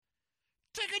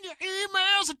Taking your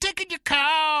emails and taking your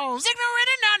calls. Ignorant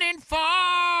and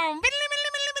uninformed.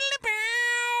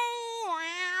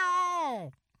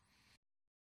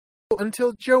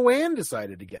 Until Joanne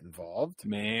decided to get involved.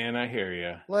 Man, I hear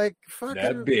you. Like, fucking...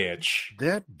 That bitch.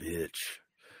 That bitch.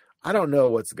 I don't know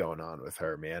what's going on with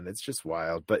her, man. It's just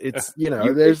wild. But it's,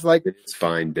 there's like... It's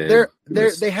fine, Ben.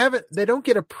 They don't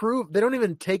get approved. They don't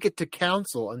even take it to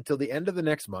council until the end of the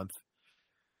next month.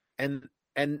 And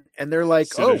they're like,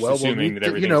 so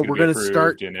we're going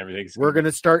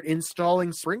to start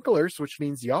installing sprinklers, which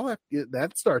means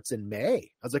that starts in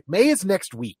May. I was like, May is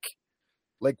next week.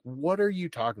 Like, what are you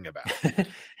talking about?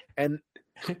 and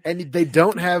they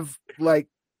don't have, like,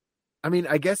 I mean,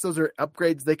 I guess those are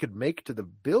upgrades they could make to the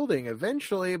building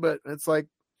eventually, but it's like,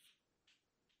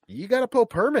 you got to pull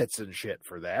permits and shit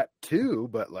for that too.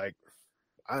 But like,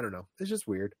 I don't know. It's just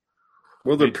weird.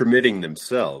 Well, they're permitting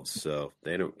themselves, so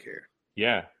they don't care.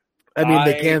 Yeah. I mean,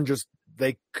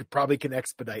 they probably can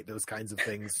expedite those kinds of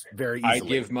things very easily. I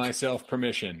give myself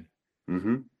permission.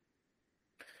 Mm-hmm.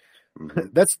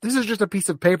 This is just a piece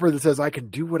of paper that says I can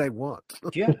do what I want.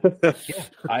 Yeah.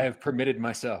 I have permitted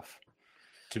myself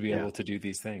to be able to do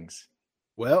these things.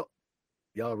 Well,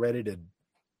 y'all ready to?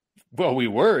 Well, we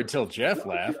were until Jeff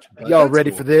left. Y'all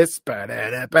ready for this? Oh,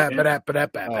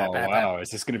 wow. Is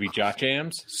this going to be Jock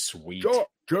Jams? Sweet. Jock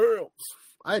Jams.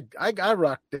 I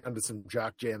rocked down to some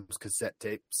Jock Jams cassette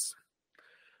tapes.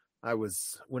 I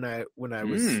was when I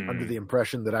was under the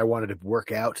impression that I wanted to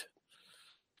work out.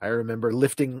 I remember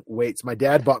lifting weights. My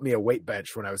dad bought me a weight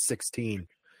bench when I was 16,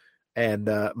 and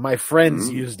my friends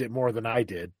used it more than I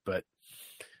did. But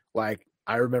like,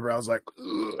 I remember I was like,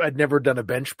 I'd never done a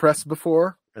bench press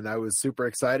before, and I was super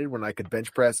excited when I could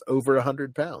bench press over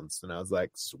 100 pounds. And I was like,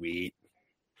 sweet.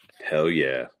 Hell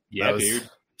yeah. Yeah, dude.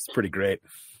 It's pretty great.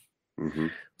 Mm-hmm.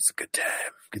 It's a good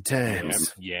time. Good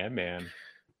times. Yeah, man.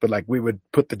 But like, we would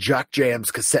put the Jock Jams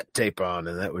cassette tape on,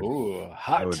 and that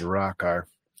would rock our.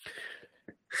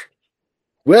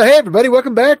 Well, hey everybody,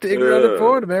 welcome back to Ignorant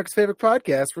Uninformed, America's favorite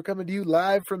podcast. We're coming to you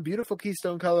live from beautiful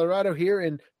Keystone, Colorado, here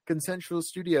in Consensual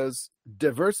Studios,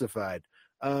 diversified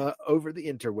over the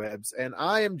interwebs. And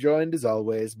I am joined, as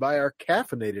always, by our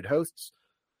caffeinated hosts,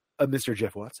 Mr.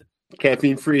 Jeff Watson.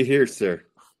 Caffeine free here, sir.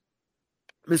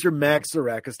 Mr. Max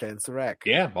Sarakistan Sarak.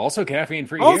 Yeah, also caffeine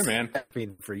free here, man.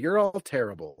 Caffeine free. You're all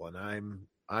terrible,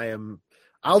 and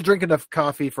I'll drink enough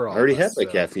coffee for all. I already of have us, my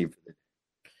caffeine.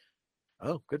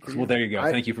 Oh, good for you. Well, there you go.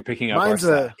 Thank you for picking up our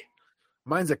slack.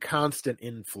 Mine's a constant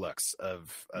influx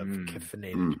of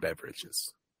caffeinated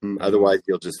beverages. Otherwise,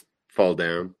 you'll just fall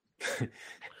down.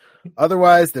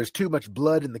 Otherwise, there's too much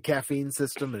blood in the caffeine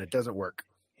system, and it doesn't work.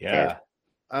 Yeah.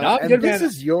 This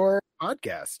is your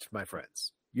podcast, my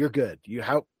friends. You're good.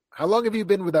 How long have you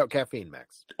been without caffeine,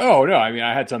 Max? Oh, no. I mean,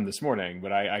 I had some this morning,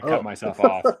 but I cut myself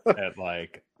off at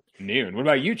like noon. What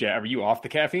about you, Jeff? Are you off the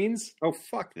caffeines? Oh,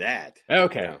 fuck that.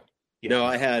 Okay. No. No,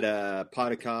 I had a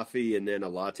pot of coffee and then a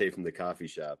latte from the coffee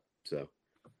shop. So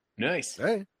nice.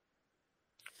 Hey.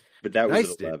 But that was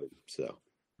nice, at 11. So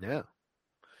yeah.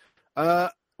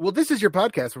 Well, this is your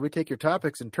podcast where we take your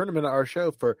topics and turn them into our show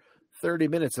for 30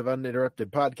 minutes of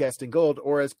uninterrupted podcasting gold,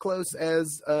 or as close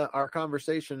as our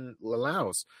conversation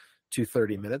allows to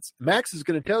 30 minutes. Max is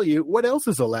going to tell you what else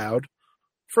is allowed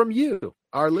from you,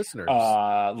 our listeners.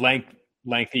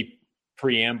 Lengthy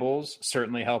preambles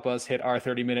certainly help us hit our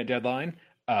 30-minute deadline.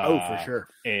 For sure.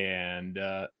 And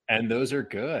those are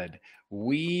good.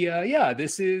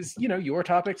 This is, your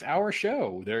topics, our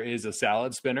show. There is a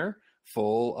salad spinner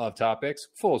full of topics,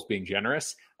 full is being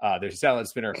generous. There's a salad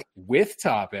spinner with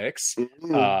topics.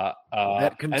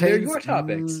 That contains and they're your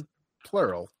topics.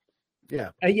 Plural.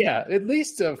 Yeah. At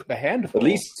least a handful. At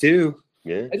least two.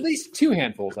 Yeah. At least two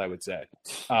handfuls, I would say.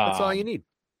 That's all you need.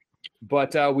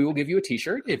 But we will give you a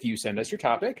t-shirt if you send us your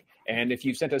topic. And if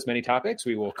you've sent us many topics,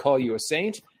 we will call you a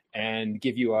saint and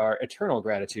give you our eternal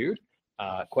gratitude.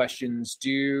 Questions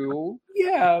do,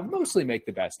 mostly make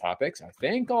the best topics, I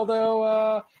think.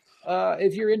 Although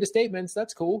if you're into statements,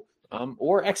 that's cool.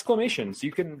 Or exclamations.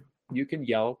 You can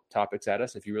yell topics at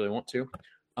us if you really want to.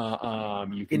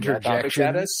 You can yell topics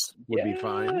at us. Would be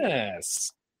fine.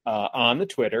 Yes. On the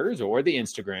Twitters or the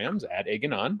Instagrams at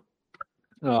Iganon.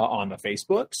 On the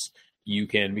Facebooks. You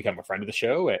can become a friend of the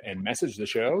show and message the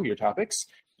show your topics.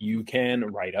 You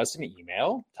can write us an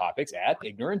email,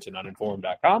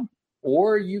 topics@ignorantanduninformed.com,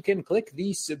 or you can click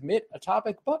the submit a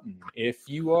topic button if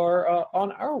you are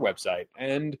on our website.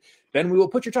 And then we will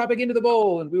put your topic into the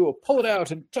bowl and we will pull it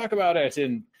out and talk about it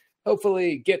and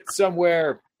hopefully get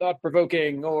somewhere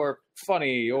thought-provoking or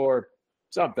funny or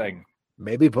something.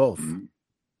 Maybe both.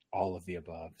 All of the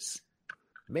aboves.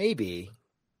 Maybe.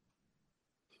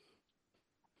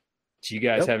 Do you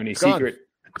guys Nope, have any it's gone. secret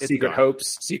It's gone.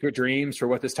 hopes, secret dreams for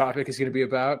what this topic is going to be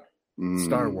about?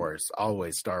 Star Wars,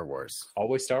 always Star Wars.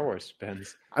 Always Star Wars,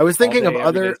 Ben's. I was thinking of day,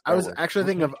 every day other. Star I was Wars. actually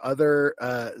thinking of other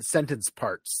sentence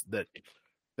parts that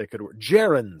they could work.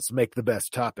 Gerunds make the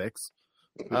best topics.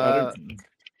 Do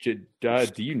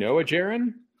you know a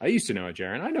Jaren? I used to know a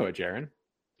Jaren. I know a Jaren.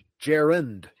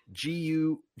 Gerund,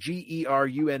 Gerund,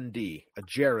 a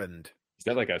gerund. Is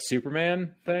that like a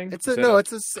Superman thing? It's Is a that no.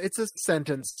 It's a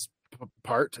sentence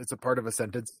part. It's a part of a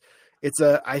sentence. It's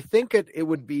a. I think it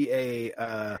would be a.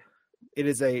 It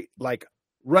is a like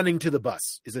running to the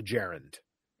bus is a gerund.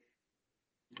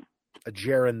 A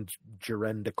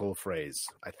gerundical phrase.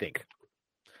 I think,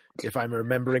 if I'm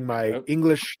remembering my Yep.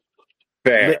 English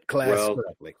Fair. lit class Well,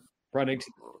 correctly.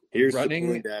 here's running-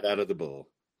 pulling that out of the bowl.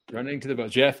 Running to the boat.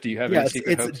 Jeff, do you have any Yes,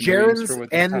 secret it's hopes and dreams gerunds for what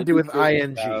this end topic with is?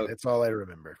 ing. about- That's all I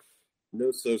remember.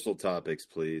 No social topics,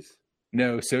 please.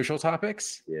 No social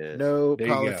topics? Yes. No There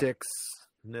you go. politics.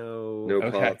 No, No Okay.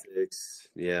 politics.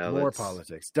 Yeah. more let's-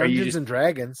 politics. Are you Dungeons just- and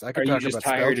Dragons. I Are could you talk just about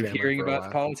tired of Spelljammer hearing for a about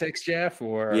while. politics, Jeff?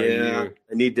 Or are Yeah. you...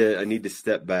 I need to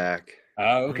step back.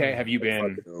 Oh, okay. Mm. Have you I'm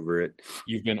been? fucking over it.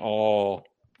 You've been all.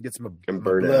 Gets my, I'm my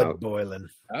burnt blood out. boiling.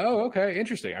 Oh, okay.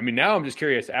 Interesting. I mean, now I'm just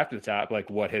curious after the top, like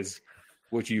what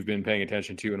you've been paying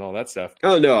attention to and all that stuff.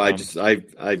 Oh no,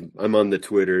 I'm on the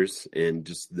Twitters and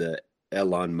just the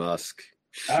Elon Musk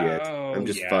shit. Oh, I'm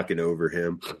just yeah. fucking over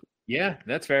him. Yeah,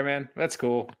 that's fair, man. That's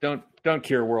cool. Don't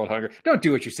cure world hunger. Don't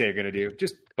do what you say you're gonna do.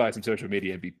 Just buy some social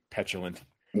media and be petulant.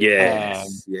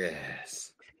 Yes.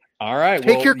 Yes. All right.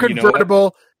 Take well, your you know what?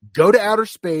 convertible, go to outer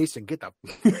space, and get the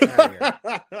fuck out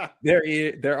of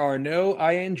here. There are no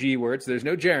ing words. There's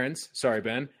no gerunds. Sorry,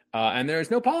 Ben. And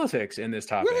there's no politics in this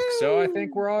topic. So I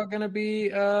think we're all going to be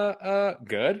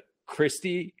good.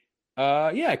 Christy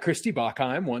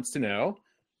Bachheim wants to know,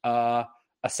 a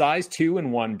size 2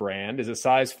 in one brand is a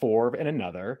size 4 in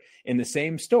another in the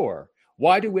same store.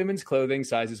 Why do women's clothing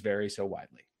sizes vary so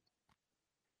widely?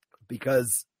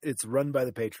 Because it's run by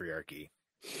the patriarchy,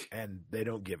 and they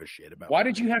don't give a shit about. Why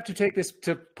did you have to take this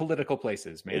to political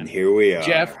places, man? And here we are.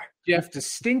 Jeff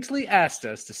distinctly asked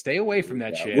us to stay away from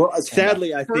that shit. Well, And sadly,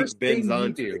 the I think first Ben's thing you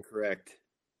on to do- the correct.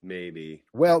 Maybe.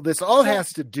 Well, this all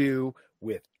has to do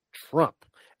with Trump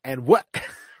and what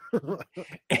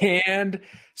and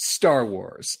Star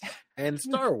Wars. and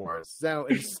Star Wars. Now,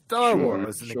 in Star Sure,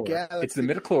 Wars, in sure. the galaxy, It's the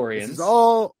this midichlorians.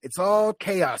 is it's all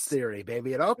chaos theory,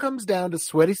 baby. It all comes down to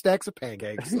sweaty stacks of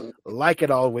pancakes, like it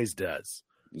always does.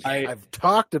 I've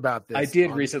talked about this. I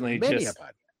did on recently many just- a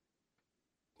podcast.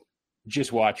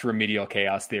 Just watch Remedial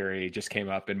Chaos Theory. Just came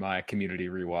up in my community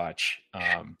rewatch.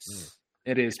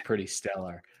 It is pretty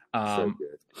stellar. So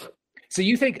good. So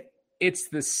you think it's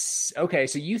this? Okay,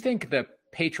 so you think the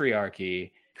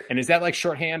patriarchy, and is that like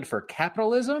shorthand for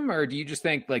capitalism, or do you just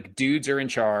think like dudes are in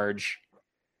charge,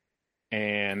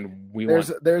 and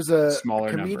There's a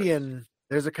smaller comedian.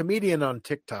 There's a comedian on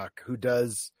TikTok who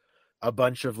does a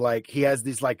bunch of like he has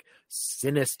these like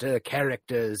sinister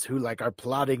characters who like are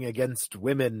plotting against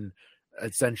women,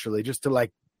 essentially, just to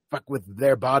like fuck with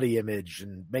their body image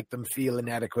and make them feel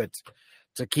inadequate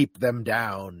to keep them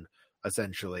down,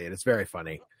 essentially, and it's very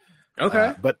funny.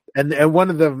 Okay. But and one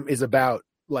of them is about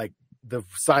like the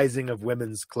sizing of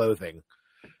women's clothing.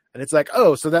 And it's like,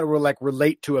 oh, so that will like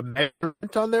relate to a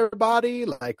measurement on their body,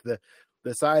 like the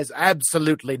size?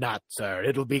 Absolutely not, sir.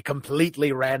 It'll be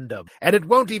completely random, and it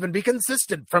won't even be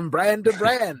consistent from brand to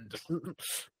brand.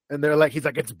 And they're like, he's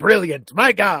like, it's brilliant.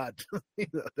 My God,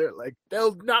 they're like,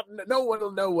 no one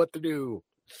will know what to do.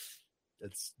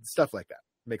 It's stuff like that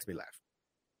makes me laugh.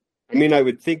 I mean, I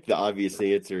would think the obvious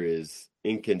answer is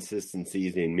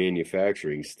inconsistencies in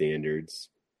manufacturing standards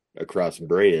across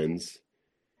brands.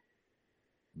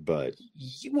 But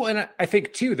Well, and I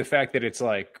think too the fact that it's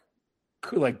like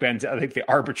Ben's, I think the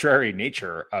arbitrary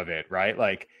nature of it, right?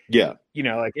 Like, yeah, you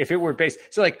know, like if it were based,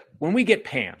 so like when we get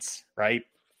pants, right?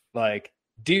 Like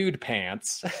dude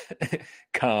pants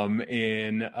come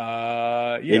in,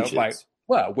 inches.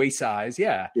 by waist size,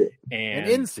 yeah, Yeah. And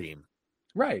inseam.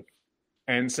 right,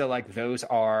 and so like those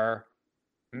are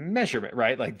measurement,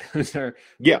 right? Like those are,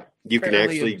 Yeah, you can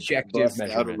fairly actually objective bust out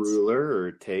a measurements. ruler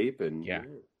or tape, and Yeah.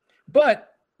 but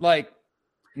like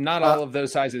not all of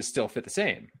those sizes still fit the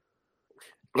same.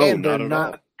 And they're not at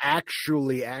not all.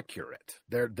 actually accurate.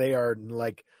 They are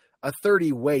like a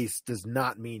 30 waist does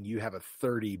not mean you have a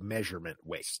 30 measurement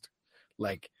waist.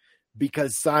 Like,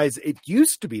 because size, it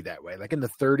used to be that way. Like in the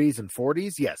 30s and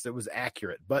 40s, yes, it was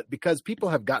accurate. But because people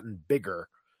have gotten bigger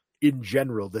in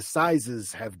general, the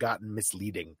sizes have gotten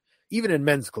misleading, even in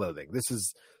men's clothing. This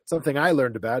is something I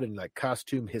learned about in like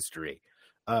costume history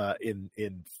in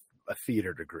a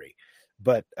theater degree.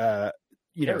 But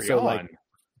Carry so on. like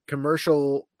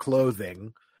commercial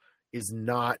clothing is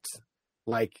not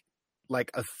like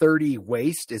a 30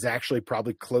 waist is actually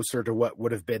probably closer to what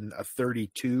would have been a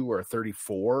 32 or a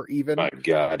 34 even. My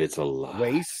God, it's a lot.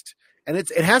 Waist. And it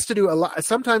has to do a lot.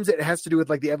 Sometimes it has to do with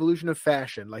like the evolution of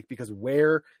fashion, like because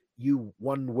where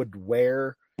one would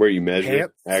wear where you measure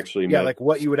pants, actually. Yeah. Like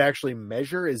what you would actually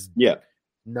measure is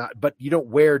not, but you don't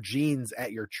wear jeans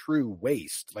at your true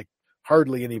waist. Like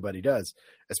hardly anybody does,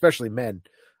 especially men.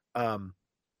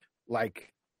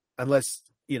 Like unless,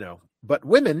 but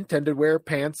women tend to wear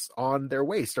pants on their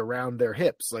waist around their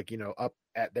hips, like, up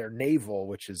at their navel,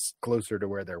 which is closer to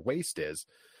where their waist is.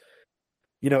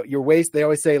 Your waist, they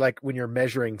always say like when you're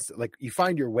measuring, like you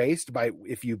find your waist by,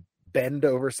 if you bend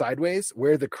over sideways,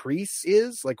 where the crease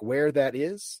is, like where that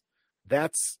is,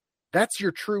 that's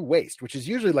your true waist, which is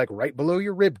usually like right below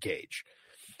your rib cage.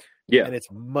 Yeah. And it's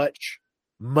much,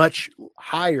 much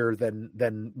higher than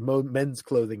men's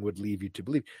clothing would leave you to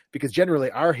believe, because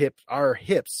generally our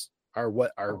hips are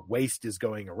what our waist is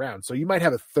going around. So you might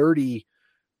have a 30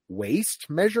 waist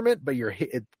measurement, but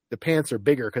the pants are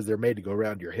bigger because they're made to go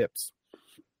around your hips,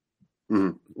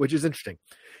 which is interesting.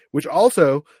 Which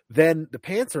also then the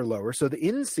pants are lower, so the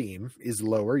inseam is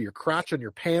lower. Your crotch on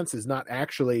your pants is not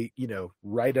actually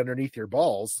right underneath your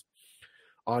balls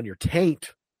on your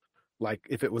taint. Like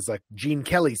if it was like Gene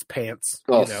Kelly's pants,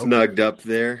 all snugged up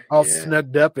there, all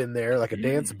snugged up in there like a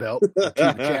dance belt,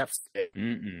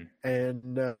 chapstick.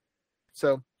 And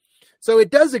so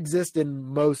it does exist in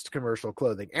most commercial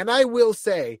clothing. And I will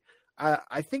say,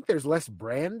 I think there's less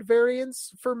brand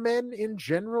variance for men in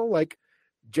general. Like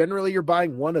generally you're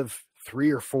buying one of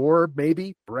 3 or 4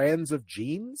 maybe brands of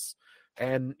jeans,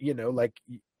 and like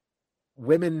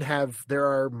there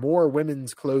are more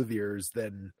women's clothiers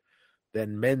than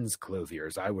men's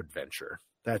clothiers, I would venture.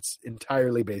 That's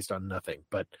entirely based on nothing,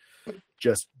 but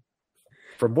just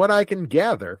from what I can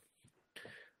gather,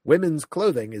 women's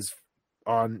clothing is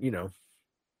on,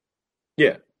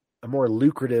 a more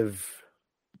lucrative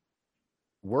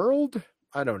world.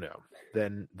 I don't know,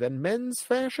 than men's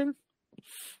fashion.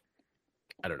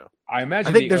 I don't know. I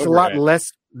think there's a lot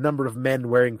less number of men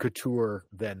wearing couture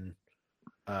than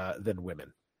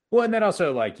women. Well, and then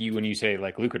also like when you say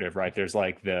like lucrative, right? There's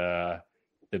like the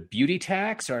beauty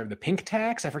tax or the pink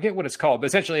tax. I forget what it's called, but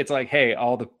essentially it's like, hey,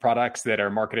 all the products that are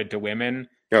marketed to women.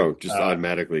 Oh, just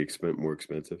automatically more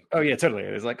expensive. Oh yeah, totally.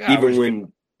 It's like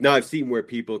I've seen where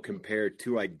people compare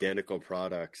 2 identical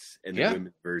products and the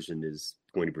women's version is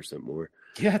 20% more.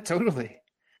 Yeah, totally.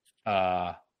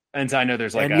 And so I know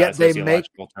there's like and yet they make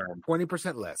term.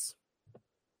 20% less.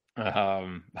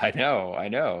 I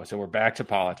know. So we're back to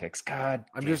politics. God,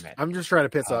 I'm just trying to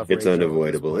piss off. It's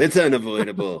unavoidable. It's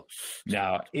unavoidable.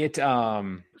 No, it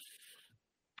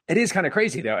is kind of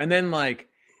crazy though. And then like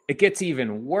it gets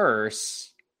even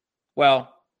worse.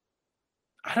 Well,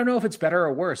 I don't know if it's better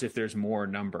or worse if there's more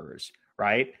numbers,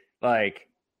 right? Like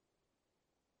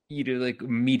you do like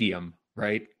medium,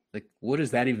 right? Like what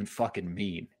does that even fucking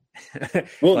mean?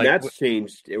 Well, like, that's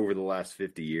changed over the last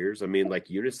 50 years. I mean, like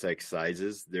unisex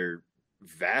sizes, they're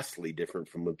vastly different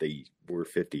from what they were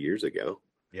 50 years ago.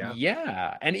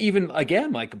 Yeah. And even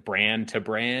again, like brand to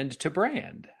brand to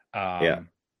brand.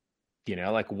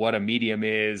 Like what a medium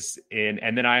is and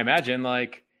then I imagine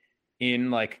like in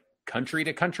like country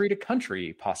to country to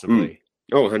country, possibly.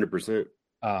 Oh, 100%.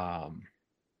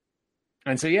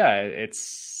 And so, yeah,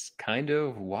 it's kind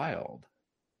of wild.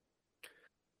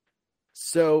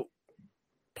 So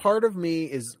part of me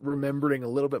is remembering a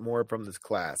little bit more from this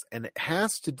class, and it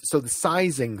has to, so the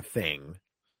sizing thing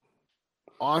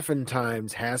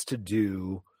oftentimes has to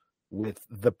do with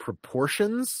the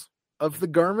proportions of the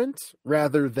garment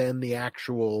rather than the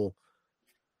actual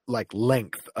like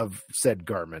length of said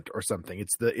garment or something.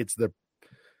 It's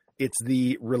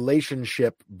the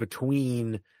relationship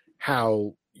between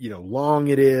how, long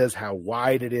it is, how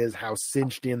wide it is, how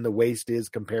cinched in the waist is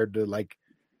compared to like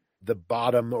the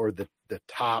bottom or the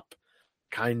top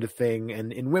kind of thing.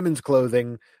 And in women's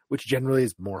clothing, which generally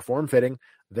is more form-fitting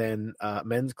than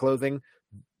men's clothing,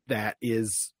 that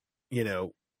is,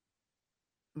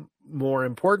 more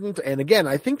important. And again,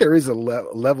 I think there is a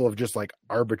level of just like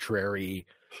arbitrary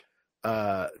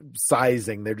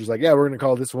sizing. They're just like, yeah, we're going to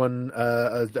call this one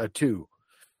a 2.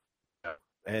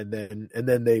 And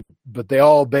then they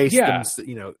all base them,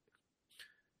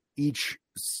 each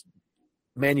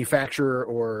manufacturer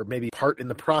or maybe part in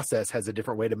the process has a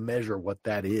different way to measure what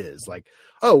that is. Like,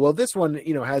 oh, well, this one,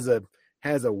 has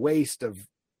a waist of,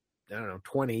 I don't know,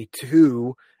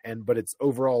 22, but its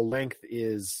overall length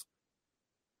is,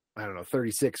 I don't know,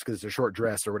 36 because it's a short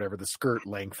dress or whatever, the skirt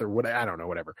length or what, I don't know,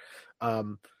 whatever.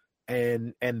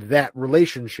 and that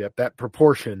relationship, that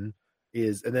proportion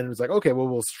is, and then it was like, okay, well,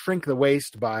 we'll shrink the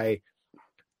waist by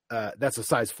that's a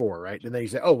size 4, right? And then you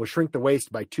say, oh, we'll shrink the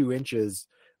waist by 2 inches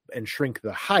and shrink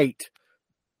the height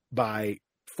by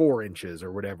 4 inches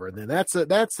or whatever, and then that's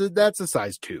a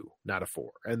size 2, not a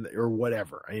 4, and or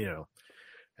whatever, you know.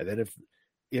 And then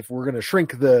if we're going to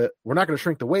shrink we're not going to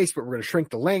shrink the waist, but we're going to shrink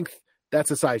the length,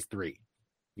 that's a size 3,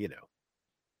 you know,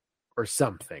 or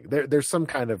something. There's some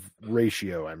kind of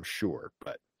ratio, I'm sure,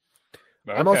 but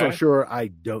okay. I'm also sure I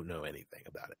don't know anything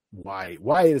about it. Why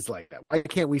it is like that? Why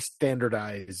can't we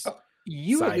standardize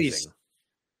sizing? At least.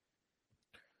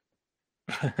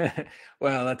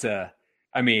 Well,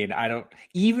 I don't,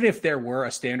 even if there were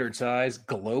a standard size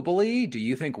globally, do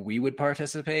you think we would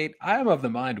participate? I'm of the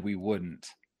mind we wouldn't.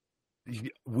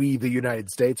 We, the United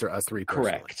States, or us three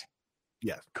personally? Correct.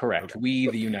 Yes. Correct. Okay. We,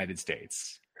 the United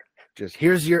States. Just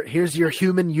here's your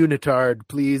human unitard,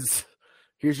 please.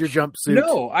 Here's your jumpsuit.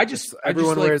 No,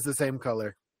 everyone wears the same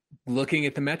color. Looking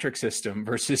at the metric system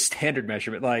versus standard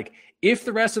measurement, like if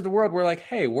the rest of the world were like,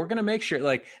 hey, we're going to make sure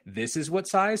like this is what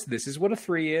size, this is what a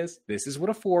 3 is, this is what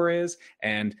a 4 is,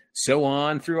 and so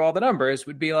on through all the numbers,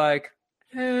 would be like,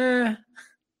 yeah,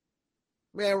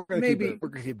 we're going to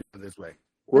keep it this way.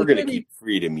 We're going to keep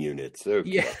freedom units. Okay.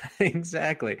 Yeah,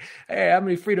 exactly. Hey, how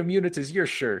many freedom units is your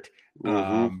shirt?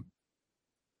 Mm-hmm.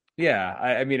 Yeah,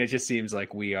 I mean, it just seems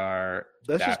like we are.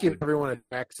 Let's just give everyone a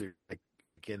tracksuit, like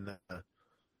in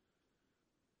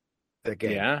the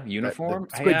game. Yeah, uniform.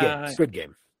 Squid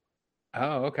Game.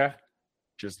 Oh, okay.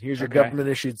 Just here's your government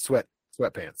issued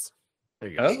sweatpants. There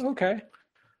you go. Oh, okay.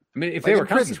 I mean, if they were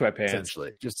custom sweatpants,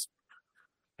 essentially, just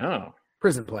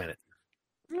Prison Planet.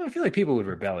 Well, I feel like people would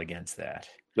rebel against that.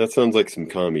 That sounds like some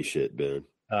commie shit, Ben.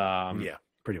 Yeah,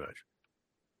 pretty much.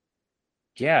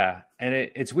 Yeah, and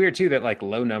it's weird too that like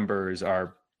low numbers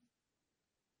are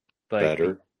like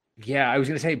better. Yeah, I was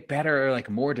gonna say better or like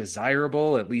more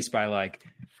desirable, at least by like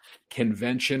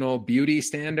conventional beauty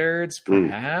standards,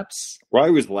 perhaps. Well, I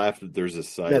always laughed that there's a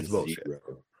size 0.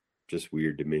 Just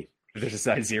weird to me. There's a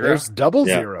size 0. There's double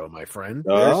 0, my friend.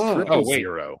 There's triple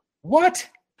 0. What?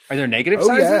 Are there negative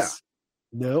sizes?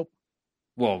 Yeah. Nope.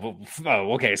 Well,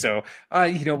 okay. So, we'll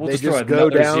they just throw go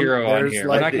another down, 0 on here.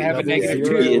 We're not going to have a negative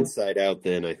 2. Inside out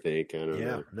then, I think. I don't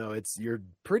know. No, you're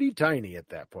pretty tiny at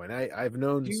that point. I've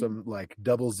known some like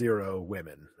 00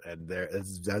 women, and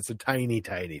that's a tiny,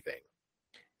 tiny thing.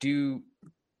 You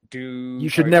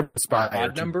should never aspire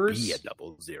to numbers? be a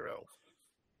 00.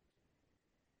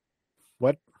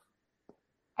 What?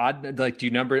 Odd, like,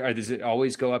 does it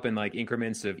always go up in like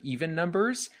increments of even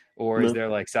numbers? Or is there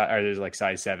like size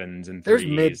 7s and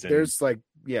 3s? There's like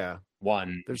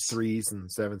 1. There's 3s and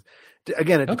 7s.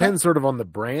 Again, it depends sort of on the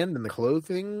brand and the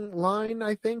clothing line.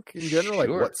 I think in general, like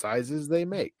what sizes they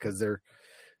make, because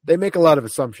they make a lot of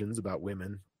assumptions about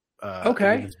women,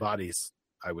 women's bodies.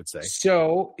 I would say.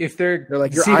 So if they're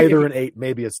like you're either an 8,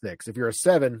 maybe a 6. If you're a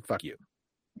 7, fuck you.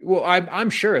 Well, I'm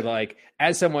sure, like,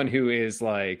 as someone who is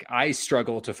like, I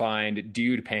struggle to find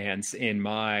dude pants in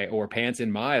my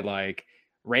like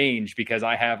range, because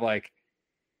I have like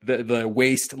the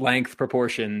waist length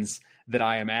proportions that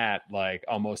I am at like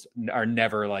almost are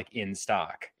never like in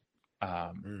stock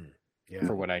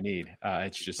for what I need.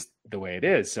 It's just the way it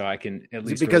is. So I can at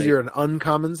least because you're an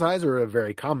uncommon size or a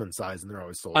very common size, and they're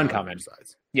always sold uncommon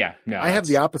size. Yeah, no, I have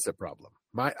the opposite problem.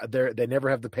 They never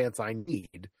have the pants I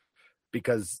need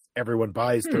because everyone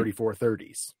buys 34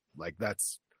 30s. Like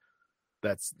that's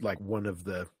like one of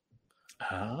the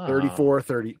 34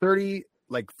 30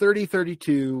 like 30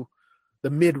 32, the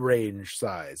mid-range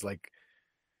size, like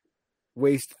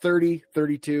waist 30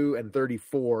 32 and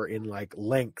 34 in like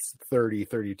lengths 30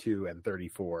 32 and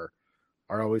 34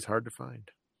 are always hard to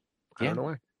find. I don't know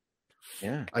why.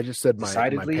 Yeah, I just said my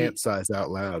pant size out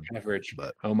loud. Average,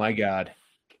 but oh my god,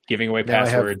 giving away now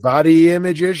passwords. I have body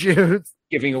image issues.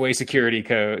 Giving away security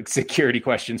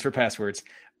questions for passwords.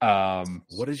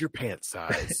 What is your pant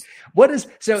size?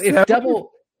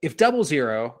 If double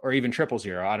 0 or even triple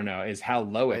 0, I don't know, is how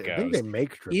low it goes. I think they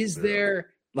make triple 0.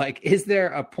 Is there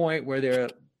a point where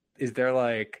is there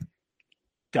like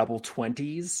double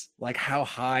 20s? Like how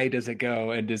high does it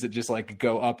go? And does it just like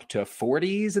go up to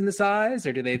 40s in the size?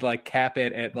 Or do they like cap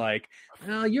it at like,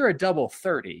 well, you're a double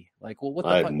 30? Like, well, what the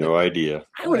fuck? I have no idea.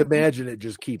 I would imagine it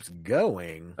just keeps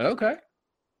going. Okay.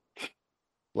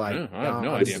 Like, I have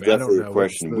no idea. This is definitely a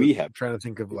question we have. I'm trying to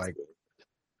think of like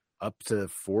up to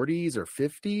 40s or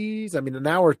 50s. I mean,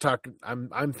 now we're talking.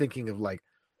 I'm thinking of like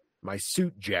my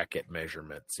suit jacket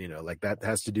measurements. You know, like that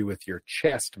has to do with your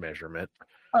chest measurement.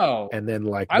 Oh, and then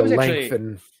like the length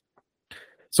and.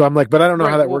 So I'm like, but I don't know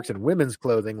how that works in women's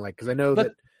clothing. Like, because I know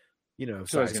that, you know,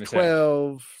 size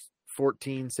 12,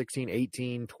 14, 16,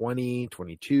 18, 20,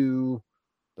 22.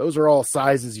 Those are all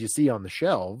sizes you see on the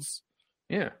shelves.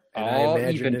 Yeah. And I All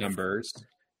imagine even if- numbers.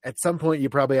 At some point, you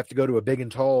probably have to go to a big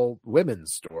and tall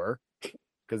women's store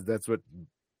because that's what,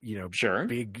 Sure.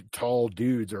 big, tall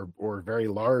dudes or very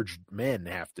large men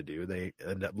have to do. They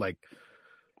end up like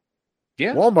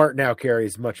Yeah. Walmart now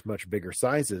carries much, much bigger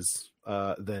sizes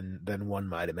than one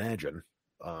might imagine.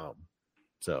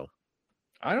 So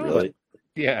I don't Really?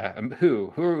 Yeah.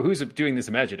 Who's doing this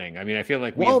imagining? I mean, I feel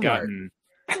like we've Walmart. gotten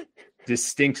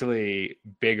distinctly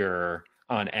bigger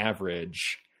on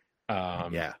average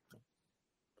yeah.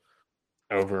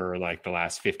 over like the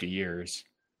last 50 years.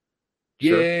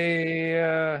 Sure.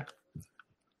 Yeah.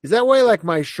 Is that why like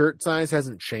my shirt size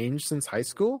hasn't changed since high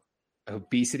school?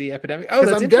 Obesity epidemic. Oh, Because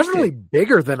that's I'm interesting. definitely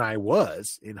bigger than I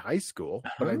was in high school,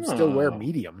 but I still wear Oh.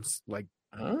 mediums. Like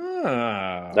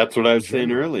That's what I was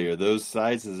saying earlier. Those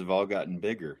sizes have all gotten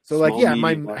bigger. so, like Small, yeah,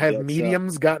 medium, have large, XL.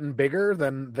 mediums gotten bigger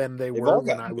than they They've were all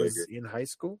when gotten I was bigger. in high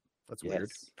school? That's weird.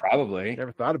 Yes. Probably.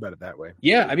 Never thought about it that way.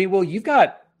 Yeah, I mean, well, you've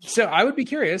got. So I would be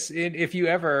curious if you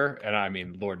ever, and I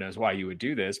mean, Lord knows why you would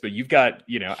do this, but you've got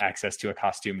access to a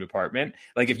costume department.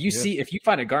 Like if you if you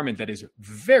find a garment that is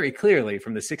very clearly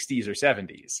from the 60s or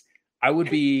 70s, I would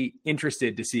be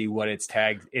interested to see what its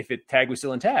tag, if its tag was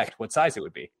still intact, what size it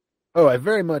would be. Oh, I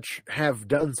very much have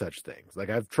done such things.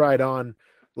 Like I've tried on,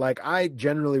 like I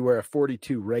generally wear a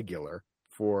 42 regular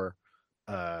for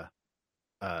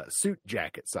suit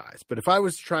jacket size. But if I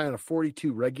was to try on a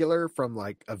 42 regular from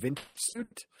like a vintage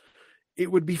suit, it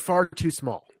would be far too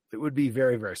small. It would be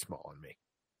very, very small on me.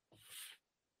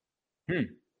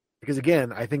 Because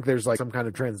again, I think there's like some kind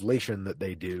of translation that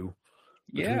they do.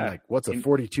 Between, Yeah, like what's a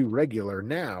 42 regular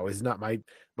now is not my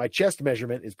chest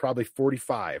measurement is probably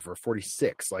 45 or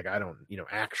 46. Like I don't,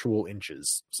 actual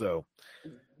inches. So,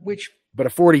 but a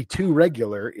 42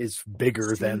 regular is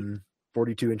bigger than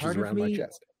 42 inches around my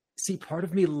chest. See, part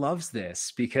of me loves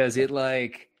this because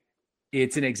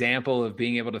it's an example of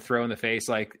being able to throw in the face,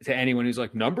 like to anyone who's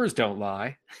like, numbers don't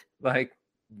lie. Like,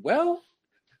 well,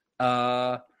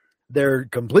 they're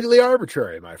completely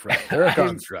arbitrary, my friend. They're a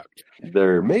construct.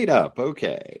 They're made up.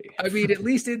 Okay. I mean, at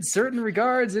least in certain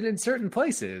regards and in certain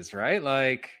places, right?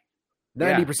 Like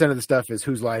 90% of the stuff is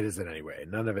whose line is it anyway?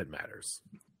 None of it matters.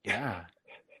 Yeah.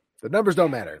 The numbers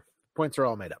don't matter. Points are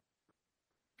all made up.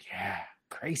 Yeah.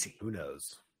 Crazy. Who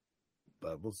knows?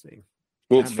 But we'll see.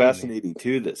 Well, it's Absolutely. fascinating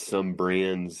too that some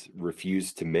brands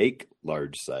refuse to make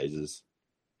large sizes.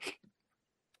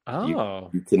 Oh.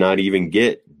 You cannot even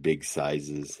get big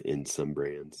sizes in some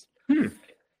brands.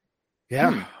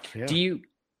 Yeah. Do you,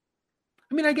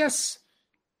 I mean,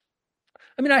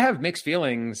 I have mixed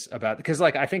feelings about, because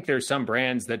like, I think there's some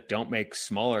brands that don't make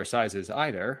smaller sizes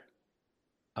either.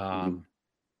 And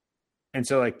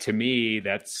so like, to me,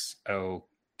 that's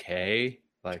okay.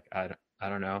 Like, I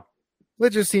don't know.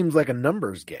 It just seems like a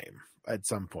numbers game at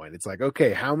some point. It's like,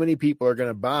 okay, how many people are going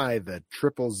to buy the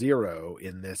 000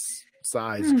 in this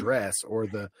size dress or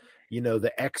the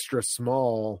extra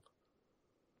small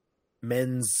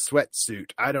men's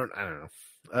sweatsuit? I don't know.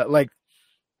 Like,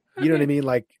 you know what I mean?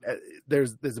 Like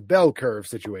there's a bell curve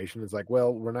situation. It's like,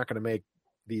 well, we're not going to make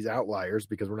these outliers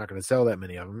because we're not going to sell that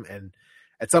many of them. And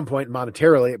at some point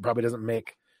monetarily, it probably doesn't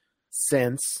make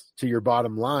sense to your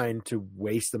bottom line to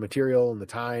waste the material and the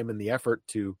time and the effort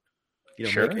to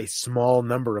make a small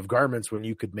number of garments when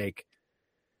you could make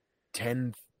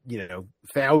 10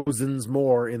 thousands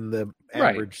more in the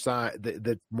average size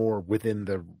that more within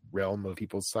the realm of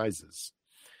people's sizes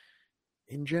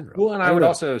in general. Well, and I would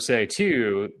also say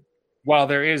too, while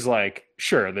there is like,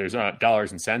 sure, there's a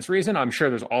dollars and cents reason, I'm sure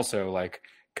there's also like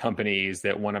companies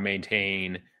that want to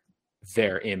maintain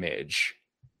their image.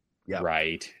 Yeah.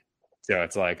 Right. So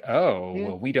it's like,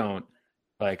 well, we don't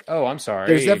like, I'm sorry.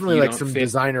 There's definitely if you like don't some fit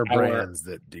designer our- brands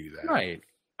that do that. Right.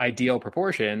 Ideal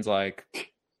proportions, like,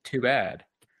 too bad.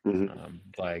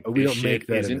 Like, We this don't make shit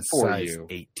that in isn't a for size you.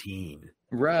 18.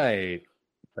 Right.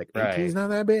 Like Right. 18 is not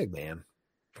that big, man.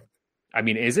 I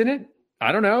mean, isn't it?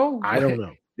 I don't know. I don't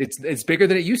know. It's bigger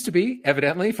than it used to be,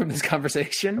 evidently, from this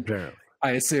conversation. Apparently.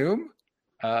 I assume.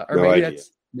 Or No maybe idea. that's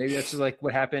just like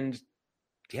what happened.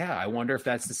 Yeah, I wonder if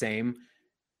that's the same.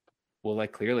 Well,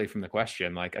 like clearly from the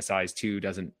question, like a size 2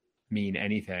 doesn't mean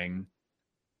anything.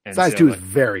 And Size so, 2 like, is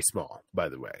very small, by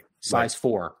the way. size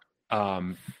 4.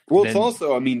 Well, it's Then-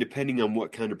 also, I mean, depending on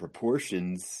what kind of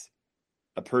proportions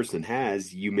a person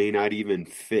has, you may not even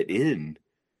fit in.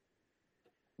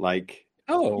 Like,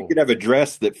 you could have a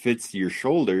dress that fits your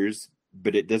shoulders,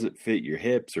 but it doesn't fit your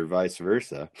hips or vice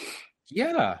versa.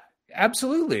 Yeah,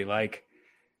 absolutely. Like,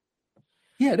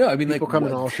 Yeah, no, I mean, people like, come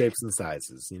in all shapes and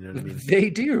sizes. You know what I mean? They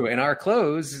do, and our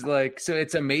clothes, like, so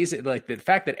it's amazing. Like the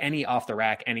fact that any off the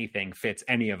rack anything fits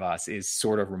any of us is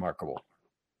sort of remarkable.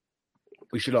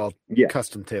 We should all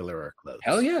custom tailor our clothes.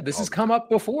 Hell yeah, this has come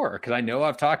up before because I know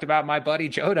I've talked about my buddy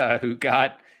Joda who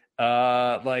got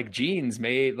like jeans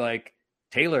made like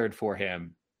tailored for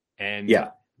him, and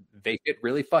they fit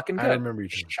really fucking good. I remember you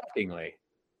shockingly.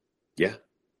 Yeah.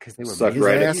 Because they were stuck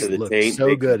right up to the tank.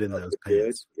 So good in those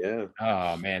pants. Yeah.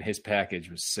 Oh man, his package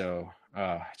was so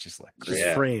just like just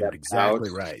framed exactly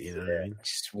right. You know what I mean?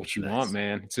 Just what you want,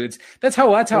 man. So that's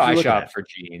how I shop for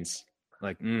jeans.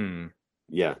 Like,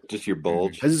 yeah, just your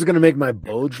bulge. This is gonna make my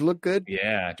bulge look good.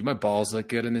 Yeah. Do my balls look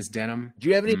good in this denim? Do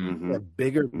you have any a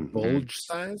bigger bulge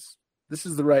size? This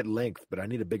is the right length, but I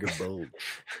need a bigger bulge.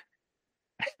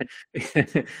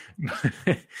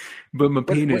 But my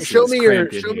penis. Show me your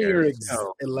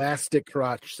elastic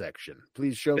crotch section.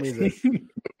 Please show me this.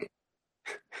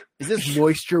 Is this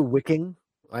moisture wicking?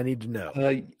 I need to know.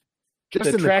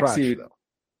 Just the tracksuit.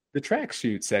 The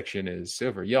tracksuit section is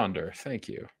over yonder. Thank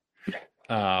you.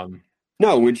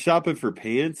 No, when shopping for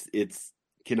pants, it's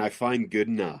can I find good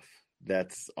enough?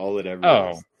 That's all it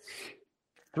ever is.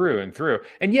 Through and through.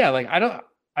 And yeah, like I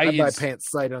buy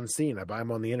pants sight unseen. I buy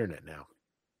them on the internet now.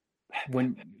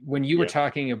 When you were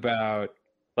talking about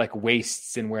like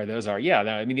waists and where those are,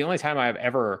 I mean the only time I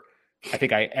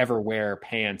think I ever wear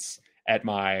pants at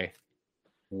my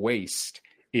waist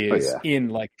is in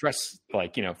like dress,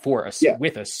 like for a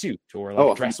with a suit or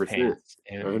like dress 100%. Pants.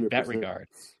 And in that regard,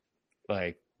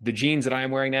 like the jeans that I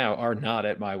am wearing now are not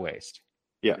at my waist.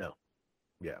 Yeah,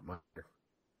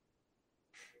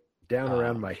 down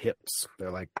around my hips.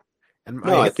 They're like, and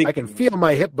I can feel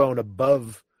my hip bone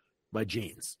above my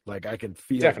jeans. Like I can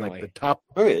feel like the top,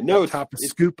 top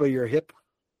scoop of your hip.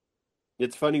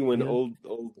 It's funny when old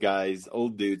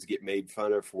dudes get made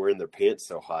fun of for wearing their pants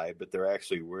so high, but they're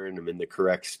actually wearing them in the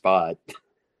correct spot.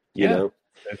 You know,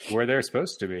 that's where they're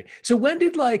supposed to be. So when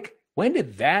did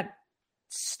that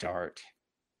start?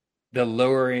 The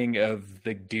lowering of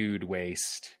the dude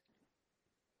waist.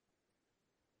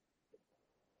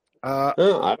 I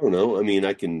don't know. I mean,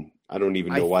 I don't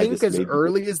even know why. I think as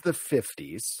early as the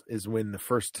 50s is when the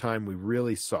first time we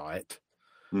really saw it.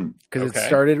 Because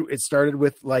it started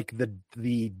with like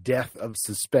the death of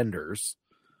suspenders,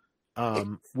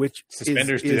 which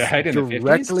suspenders is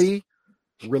directly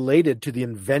related to the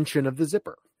invention of the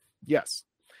zipper. Yes.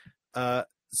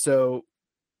 So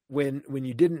when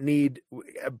you didn't need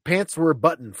pants were a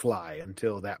button fly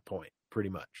until that point, pretty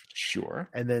much. Sure.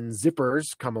 And then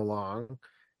zippers come along.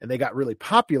 And they got really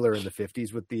popular in the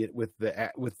 50s with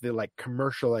the like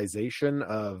commercialization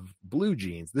of blue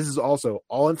jeans. This is also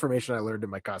all information I learned in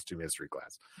my costume history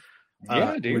class.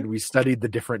 When we studied the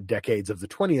different decades of the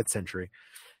 20th century.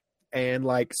 And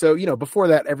like, so, before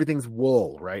that, everything's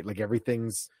wool, right? Like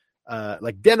everything's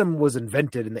like denim was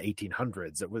invented in the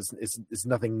 1800s. It's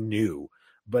nothing new,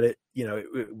 but it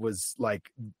was like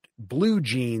blue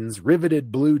jeans,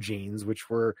 riveted blue jeans,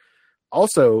 which were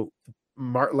also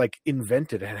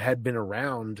invented and had been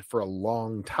around for a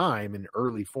long time in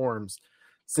early forms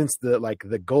since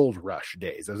the gold rush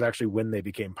days. It was actually when they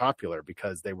became popular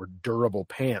because they were durable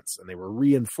pants and they were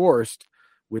reinforced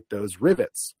with those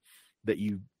rivets that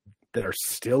are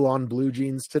still on blue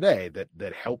jeans today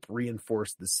that help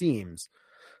reinforce the seams.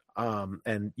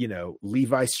 And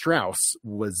Levi Strauss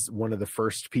was one of the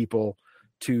first people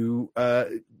to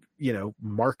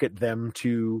market them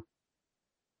to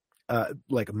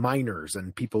like miners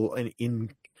and people in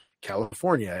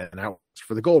California and out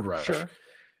for the gold rush. Sure.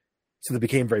 So they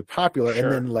became very popular. Sure.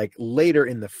 And then like later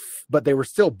but they were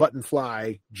still button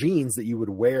fly jeans that you would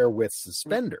wear with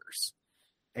suspenders.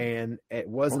 And it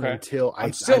wasn't until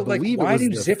I believe why it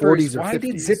was the 40s or 50s. Why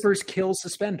did zippers kill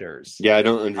suspenders? Yeah, I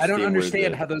don't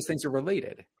understand how those things are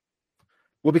related.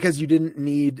 Well, because you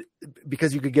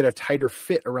could get a tighter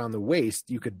fit around the waist,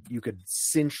 you could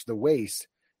cinch the waist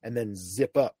and then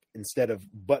zip up instead of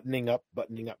buttoning up.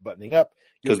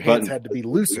 Your pants had to be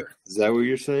looser. Is that what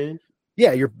you're saying?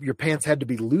 Yeah, your pants had to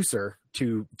be looser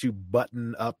to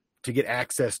button up to get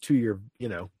access to your,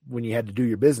 when you had to do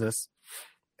your business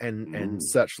and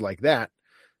such like that,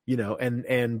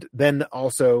 and then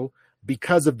also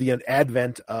because of the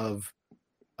advent of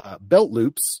belt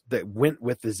loops that went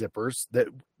with the zippers that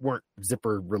weren't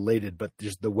zipper related, but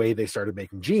just the way they started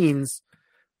making jeans,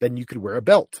 then you could wear a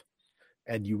belt.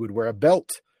 And you would wear a belt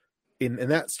and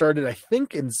that started, I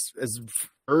think, as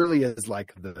early as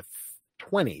like the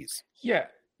 20s. Yeah.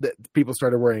 That people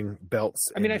started wearing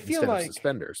belts. I mean, I feel like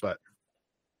suspenders, but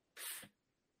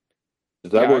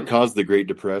is that what caused the Great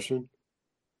Depression?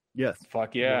 Yes.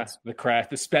 Fuck yeah.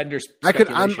 The spenders.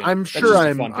 I'm sure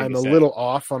I'm a little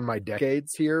off on my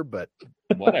decades here, but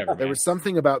whatever. There was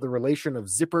something about the relation of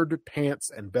zippered pants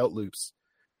and belt loops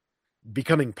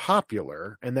becoming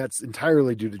popular, and that's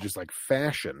entirely due to just like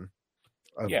fashion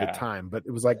of the time. But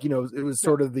it was like, it was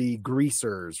sort of the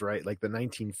greasers, right? Like the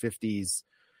 1950s,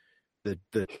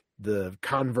 the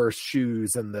Converse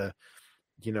shoes and the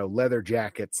leather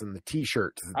jackets and the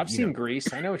t-shirts. I've seen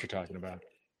Grease. I know what you're talking about.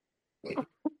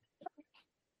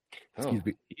 Excuse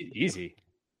me. Easy.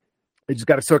 I just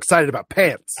got so excited about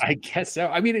pants. I guess so.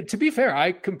 I mean, to be fair,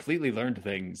 I completely learned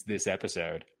things this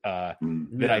episode that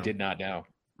I did not know.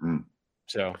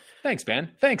 So thanks, Ben.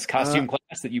 Thanks, costume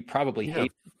class that you probably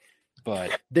hate.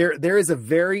 But there is a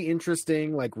very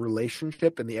interesting like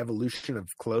relationship in the evolution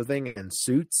of clothing and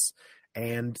suits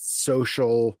and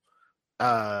social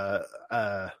and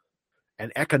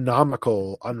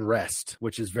economical unrest,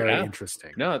 which is very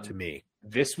interesting to me.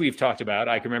 This we've talked about.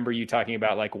 I can remember you talking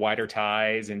about like wider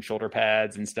ties and shoulder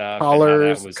pads and stuff.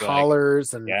 Collars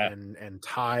and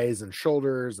ties and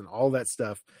shoulders and all that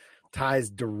stuff ties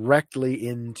directly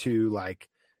into like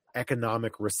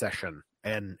economic recession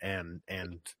and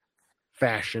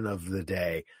fashion of the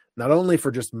day. Not only for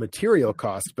just material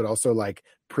costs, but also like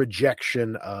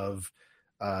projection of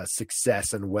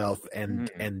success and wealth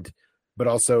but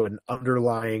also an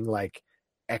underlying like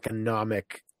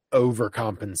economic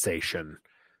overcompensation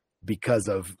because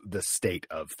of the state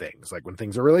of things. Like when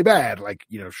things are really bad, like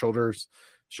shoulders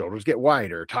get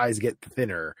wider, ties get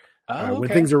thinner. When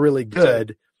things are really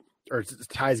good, or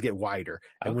ties get wider,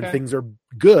 and when things are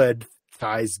good,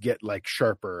 ties get like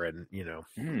sharper,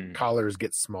 and collars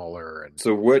get smaller. And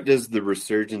so, what does the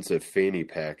resurgence of fanny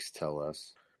packs tell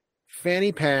us?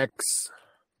 Fanny packs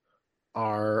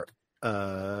are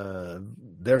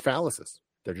they're phalluses.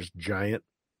 They're just giant,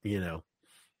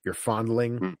 you're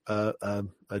fondling a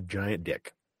giant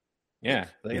dick. Yeah,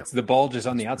 it's the bulges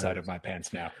on the outside of my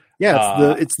pants now.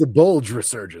 Yeah, it's the bulge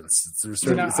resurgence.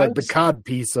 It's like the cod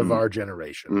piece of our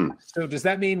generation. So does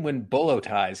that mean when bolo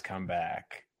ties come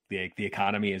back, the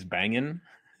economy is banging?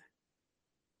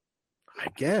 I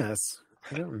guess.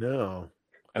 I don't know.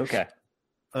 Okay.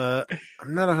 I'm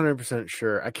not 100%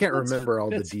 sure. I can't remember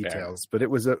all the details, but it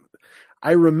was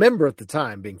I remember at the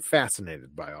time being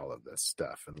fascinated by all of this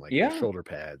stuff and like the shoulder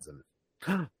pads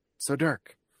and so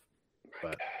dark.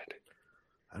 But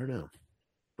I don't know.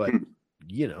 But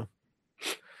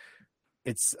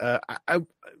it's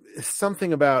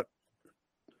something about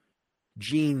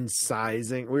jean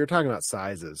sizing. We were talking about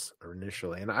sizes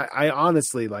initially, and I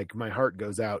honestly, like, my heart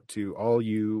goes out to all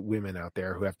you women out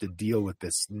there who have to deal with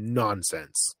this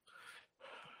nonsense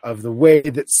of the way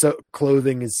that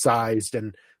clothing is sized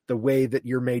and the way that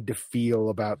you're made to feel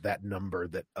about that number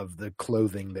of the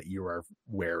clothing that you are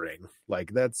wearing.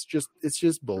 Like, it's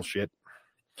just bullshit.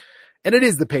 And it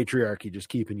is the patriarchy just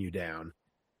keeping you down.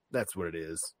 That's what it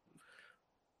is.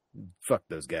 Fuck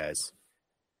those guys.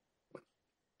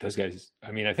 Those guys,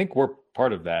 I mean, I think we're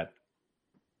part of that.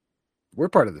 We're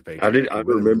part of the patriarchy. I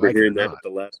remember hearing that at the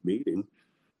last meeting.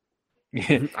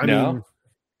 I mean,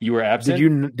 you were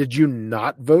absent. Did you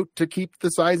not vote to keep the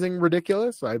sizing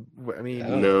ridiculous? I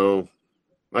mean, no.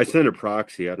 I sent a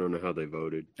proxy. I don't know how they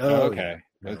voted. Oh, okay.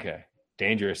 No. Okay.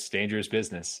 Dangerous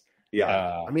business.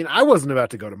 Yeah. I mean, I wasn't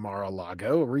about to go to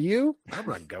Mar-a-Lago. Were you? I'm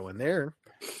not going there.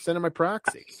 Sending my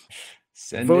proxy.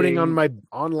 Voting on my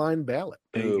online ballot.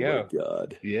 There you go. My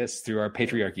God. Yes, through our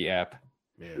patriarchy app.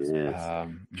 Yes.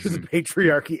 Through the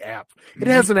patriarchy app. It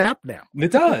has an app now.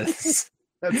 It does.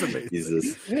 That's amazing.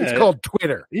 Jesus. Yeah, it's called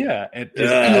Twitter. Yeah.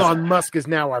 Elon Musk is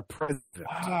now our president.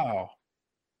 Wow.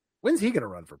 When's he going to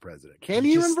run for president? Can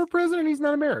he run for president? He's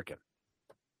not American.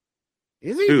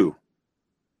 Is he? Who?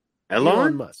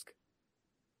 Elon Musk.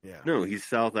 Yeah. No, he's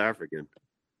South African.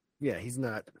 Yeah, he's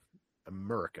not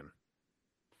American.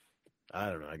 I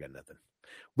don't know. I got nothing.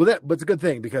 Well, but it's a good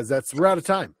thing because we're out of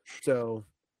time. So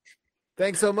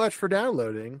thanks so much for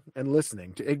downloading and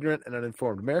listening to Ignorant and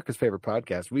Uninformed, America's favorite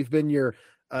podcast. We've been your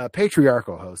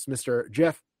patriarchal host, Mr.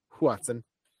 Jeff Watson.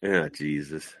 Yeah,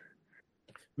 Jesus.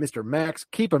 Mr. Max,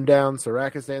 keep him down,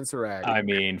 Sarakis and Sarag. I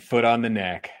mean, foot on the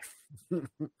neck.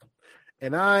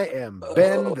 And I am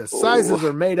Ben. The sizes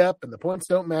are made up and the points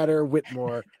don't matter.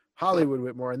 Whitmore. Hollywood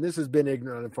Whitmore, and this has been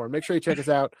Ignorant Uninformed. Make sure you check us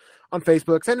out on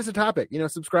Facebook. Send us a topic.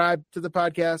 Subscribe to the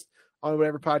podcast on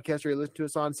whatever podcast you listen to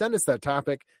us on. Send us that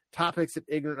topic. Topics at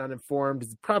Ignorant Uninformed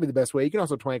is probably the best way. You can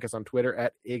also twank us on Twitter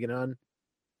at IgAnUn.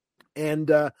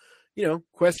 And,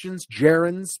 questions,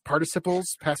 gerunds,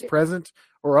 participles, past, present,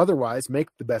 or otherwise, make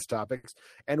the best topics.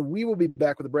 And we will be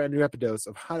back with a brand new epidose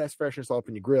of hot-ass freshness all up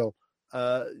in your grill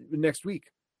next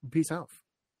week. Peace out.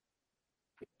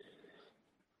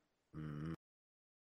 Mm.